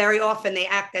 very often they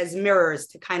act as mirrors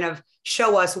to kind of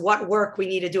show us what work we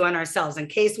need to do on ourselves. In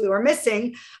case we were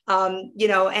missing,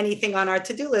 anything on our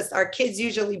to-do list, our kids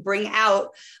usually bring out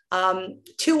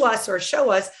to us or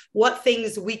show us what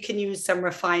things we can use some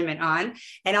refinement on.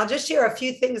 And I'll just share a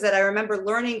few things that I remember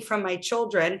learning from my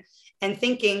children and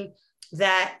thinking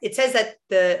that it says that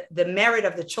the merit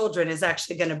of the children is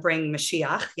actually going to bring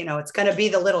Mashiach. It's going to be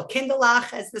the little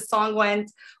kindlach, as the song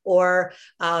went, or,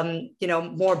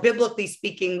 more biblically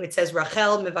speaking, it says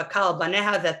Rachel mivakal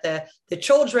baneha, that the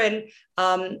children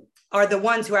are the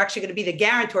ones who are actually going to be the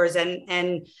guarantors,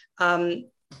 and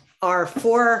our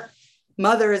four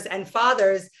mothers and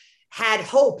fathers had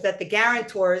hope that the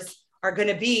guarantors are going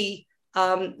to be,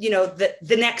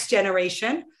 the next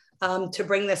generation to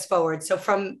bring this forward. So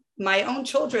from my own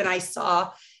children, I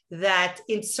saw that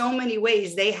in so many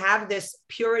ways, they have this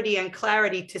purity and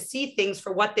clarity to see things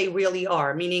for what they really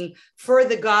are, meaning for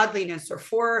the godliness or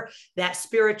for that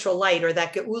spiritual light or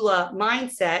that Geula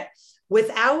mindset,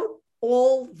 without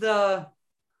all the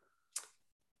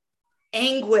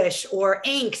anguish or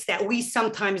angst that we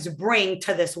sometimes bring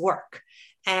to this work.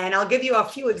 And I'll give you a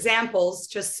few examples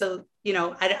just so,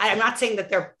 I'm not saying that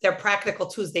they're practical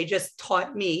tools. They just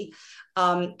taught me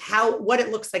what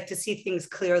it looks like to see things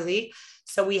clearly.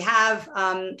 So we have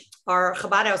our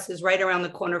Chabad house is right around the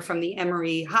corner from the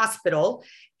Emory Hospital,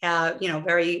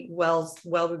 very well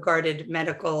regarded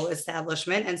medical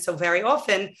establishment. And so very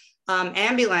often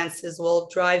ambulances will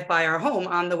drive by our home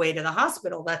on the way to the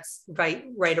hospital. That's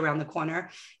right around the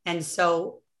corner. And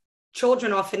so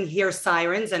children often hear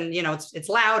sirens and, it's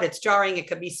loud, it's jarring, it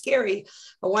could be scary.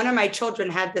 But one of my children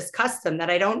had this custom that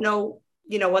I don't know,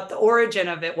 what the origin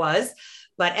of it was,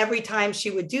 but every time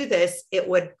she would do this, it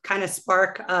would kind of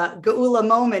spark a Geula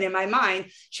moment in my mind.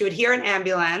 She would hear an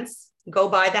ambulance go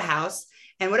by the house,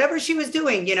 and whatever she was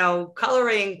doing,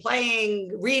 coloring,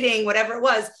 playing, reading, whatever it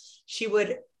was, she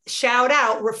would shout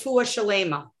out Refuah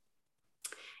Shalema.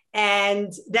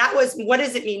 And that was, what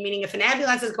does it mean? Meaning if an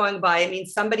ambulance is going by, it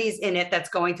means somebody's in it that's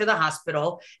going to the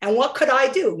hospital. And what could I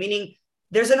do? Meaning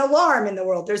there's an alarm in the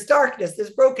world. There's darkness, there's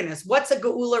brokenness. What's a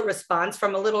Geula response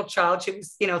from a little child? She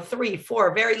was, 3,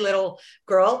 4, very little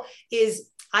girl, is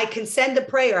I can send a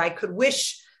prayer. I could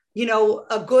wish,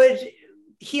 a good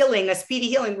healing, a speedy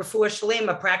healing, refuah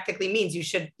shalema, practically means you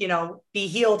should, be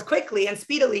healed quickly and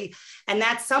speedily. And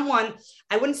that's someone,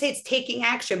 I wouldn't say it's taking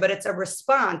action, but it's a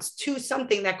response to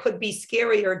something that could be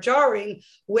scary or jarring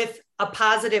with a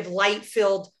positive,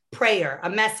 light-filled prayer, a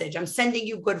message. I'm sending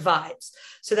you good vibes.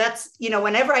 So that's,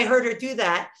 whenever I heard her do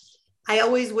that, I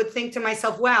always would think to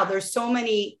myself, wow, there's so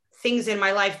many things in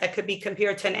my life that could be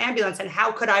compared to an ambulance, and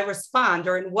how could I respond,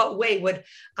 or in what way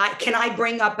can I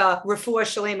bring up a refuah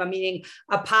shalema, meaning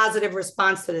a positive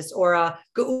response to this, or a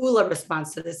geula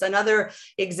response to this. Another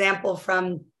example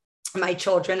from my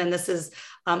children, and this is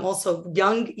also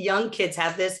young kids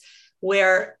have this,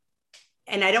 where,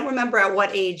 and I don't remember at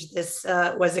what age this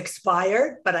was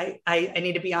expired, but I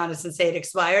need to be honest and say it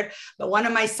expired. But one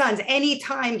of my sons,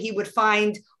 anytime he would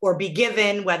find or be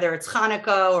given, whether it's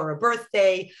Hanukkah or a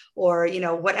birthday or,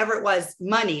 whatever it was,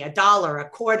 money, $1, a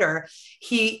quarter,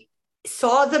 he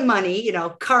saw the money,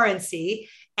 currency,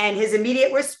 and his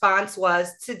immediate response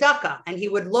was tzedakah. And he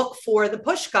would look for the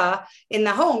pushka in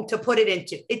the home to put it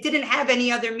into. It didn't have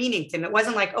any other meaning to him. It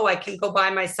wasn't like, oh, I can go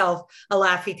buy myself a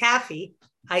Laffy Taffy.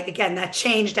 Again, that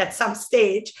changed at some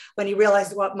stage when he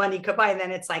realized what money could buy. And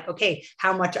then it's like, okay,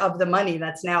 how much of the money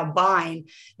that's now buying,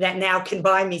 that now can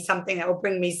buy me something that will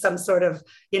bring me some sort of,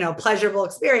 pleasurable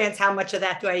experience, how much of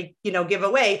that do I, give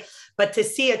away? But to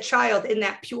see a child in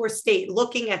that pure state,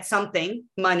 looking at something,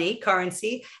 money,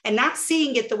 currency, and not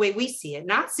seeing it the way we see it,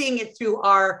 not seeing it through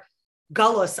our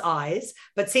Gullus eyes,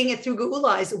 but seeing it through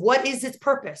Geula eyes. What is its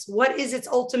purpose? What is its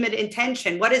ultimate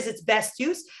intention? What is its best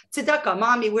use? Tzedakah,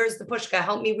 mommy, where's the pushka?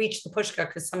 Help me reach the pushka,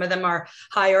 because some of them are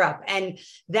higher up. And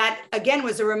that, again,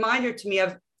 was a reminder to me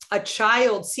of a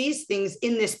child sees things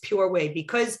in this pure way,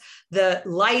 because the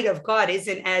light of God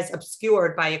isn't as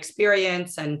obscured by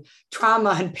experience and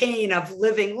trauma and pain of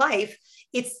living life.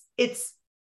 It's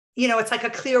like a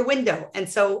clear window. And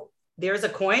so there's a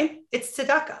coin, it's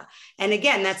tzedakah. And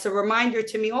again, that's a reminder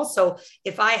to me also,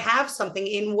 if I have something,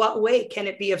 in what way can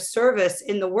it be of service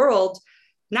in the world?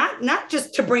 Not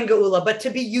just to bring geula, but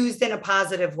to be used in a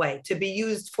positive way, to be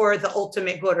used for the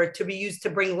ultimate good, or to be used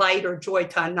to bring light or joy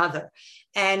to another.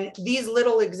 And these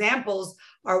little examples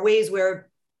are ways where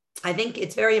I think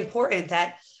it's very important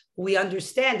that we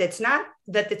understand it's not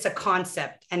that it's a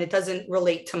concept and it doesn't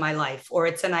relate to my life, or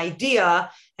it's an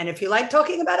idea. And if you like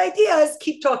talking about ideas,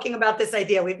 keep talking about this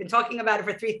idea. We've been talking about it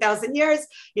for 3,000 years.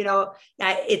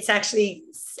 It's actually,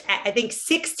 I think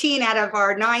 16 out of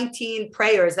our 19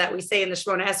 prayers that we say in the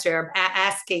Shemona Esrei are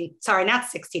asking, sorry, not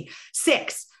 16,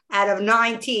 6 out of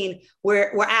 19,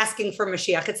 we're asking for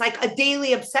Mashiach. It's like a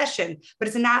daily obsession, but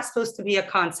it's not supposed to be a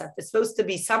concept. It's supposed to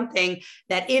be something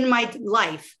that in my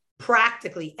life,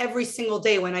 practically every single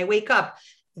day when I wake up,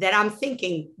 that I'm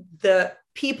thinking the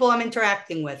people I'm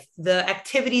interacting with, the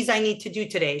activities I need to do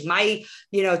today, my,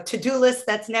 to-do list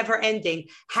that's never ending.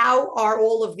 How are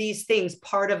all of these things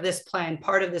part of this plan,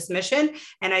 part of this mission?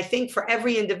 And I think for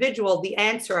every individual, the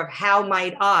answer of how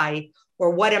might I, or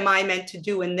what am I meant to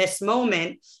do in this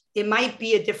moment, it might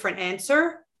be a different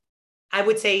answer. I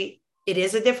would say it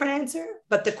is a different answer,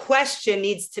 but the question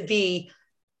needs to be,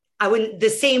 the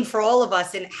same for all of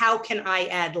us. And how can I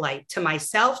add light to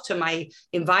myself, to my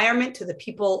environment, to the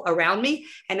people around me?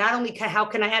 And not only how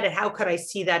can I add it, how could I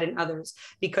see that in others?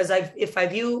 Because if I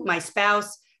view my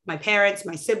spouse, my parents,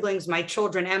 my siblings, my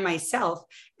children, and myself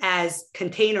as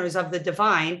containers of the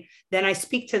divine, then I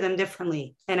speak to them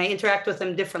differently and I interact with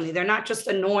them differently. They're not just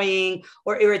annoying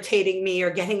or irritating me or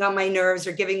getting on my nerves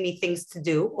or giving me things to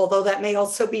do, although that may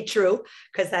also be true,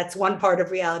 because that's one part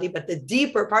of reality. But the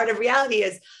deeper part of reality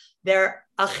is they're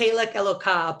a chelek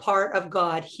Elokah, a part of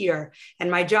God here.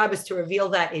 And my job is to reveal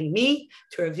that in me,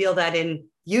 to reveal that in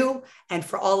you, and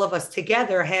for all of us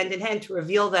together, hand in hand, to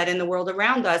reveal that in the world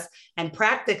around us. And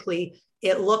practically,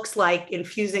 it looks like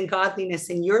infusing godliness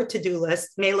in your to-do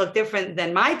list may look different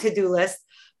than my to-do list,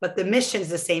 but the mission's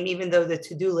the same, even though the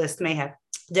to-do list may have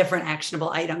different actionable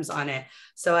items on it.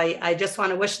 So I just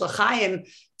want to wish l'chaim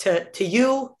to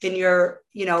you in your,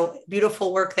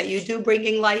 beautiful work that you do,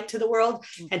 bringing light to the world,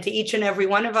 and to each and every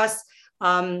one of us,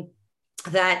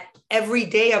 that every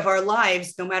day of our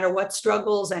lives, no matter what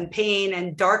struggles and pain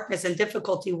and darkness and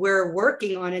difficulty we're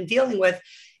working on and dealing with,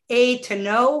 to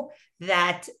know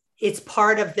that it's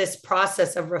part of this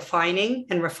process of refining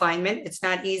and refinement. It's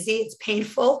not easy, it's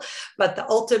painful, but the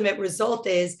ultimate result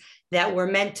is that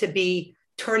we're meant to be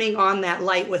turning on that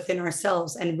light within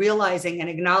ourselves and realizing and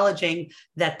acknowledging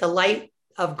that the light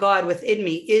of God within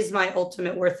me is my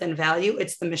ultimate worth and value.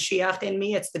 It's the Mashiach in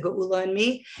me. It's the Geula in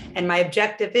me. And my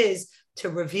objective is to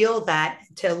reveal that,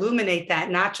 to illuminate that,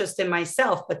 not just in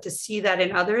myself, but to see that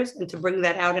in others and to bring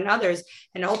that out in others.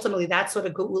 And ultimately, that's what a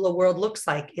Geula world looks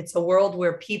like. It's a world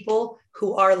where people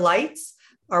who are lights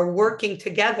are working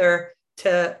together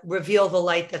to reveal the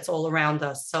light that's all around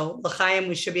us. So l'chaim,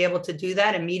 we should be able to do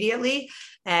that immediately.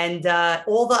 And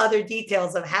all the other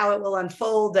details of how it will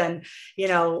unfold and,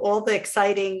 all the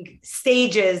exciting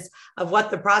stages of what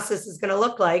the process is going to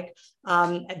look like.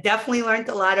 I definitely learned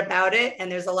a lot about it,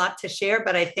 and there's a lot to share,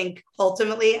 but I think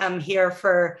ultimately I'm here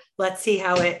for, let's see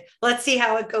how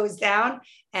it goes down.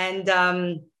 And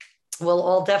we'll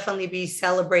all definitely be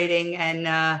celebrating and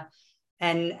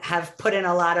have put in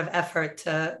a lot of effort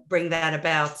to bring that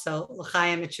about. So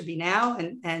l'chaim, it should be now,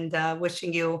 and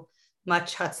wishing you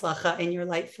much hatzlacha in your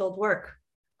light-filled work.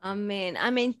 Amen.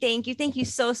 Amen. Thank you. Thank you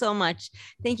so, so much.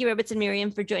 Thank you, Rebbetzin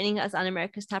Miriam, for joining us on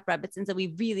America's Top Rebbetzins. And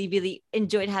we really, really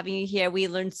enjoyed having you here. We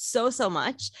learned so, so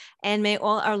much. And may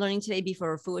all our learning today be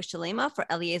for Refuah Shalema, for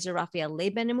Eliezer Raphael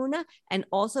Leib Ben Emunah, and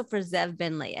also for Zev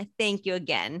Ben Leah. Thank you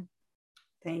again.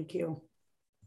 Thank you.